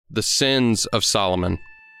The sins of Solomon.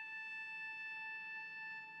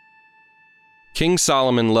 King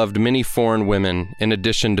Solomon loved many foreign women in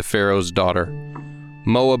addition to Pharaoh's daughter.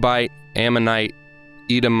 Moabite, Ammonite,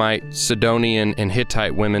 Edomite, Sidonian, and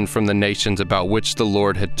Hittite women from the nations about which the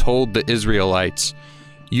Lord had told the Israelites,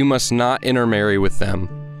 "You must not intermarry with them,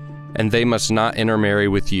 and they must not intermarry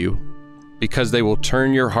with you, because they will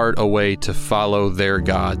turn your heart away to follow their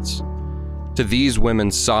gods." To these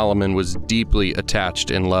women Solomon was deeply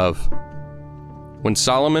attached in love. When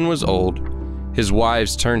Solomon was old, his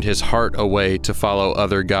wives turned his heart away to follow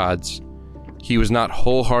other gods. He was not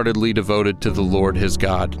wholeheartedly devoted to the Lord his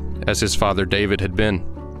God, as his father David had been.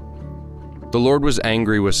 The Lord was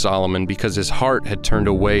angry with Solomon because his heart had turned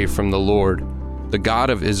away from the Lord, the God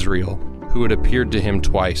of Israel, who had appeared to him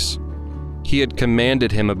twice. He had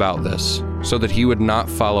commanded him about this, so that he would not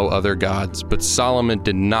follow other gods, but Solomon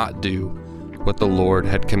did not do what the Lord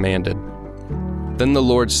had commanded. Then the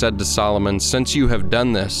Lord said to Solomon, "Since you have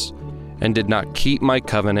done this, and did not keep my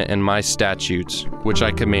covenant and my statutes, which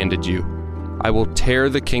I commanded you, I will tear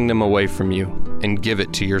the kingdom away from you and give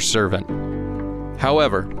it to your servant.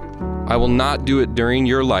 However, I will not do it during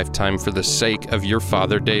your lifetime for the sake of your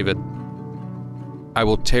father David. I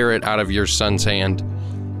will tear it out of your son's hand,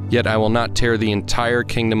 yet I will not tear the entire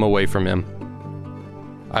kingdom away from him.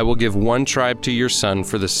 I will give one tribe to your son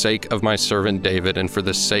for the sake of my servant David and for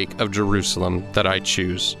the sake of Jerusalem that I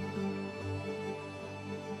choose."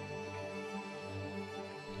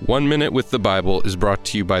 1 Minute with the Bible is brought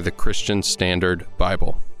to you by the Christian Standard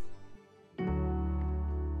Bible.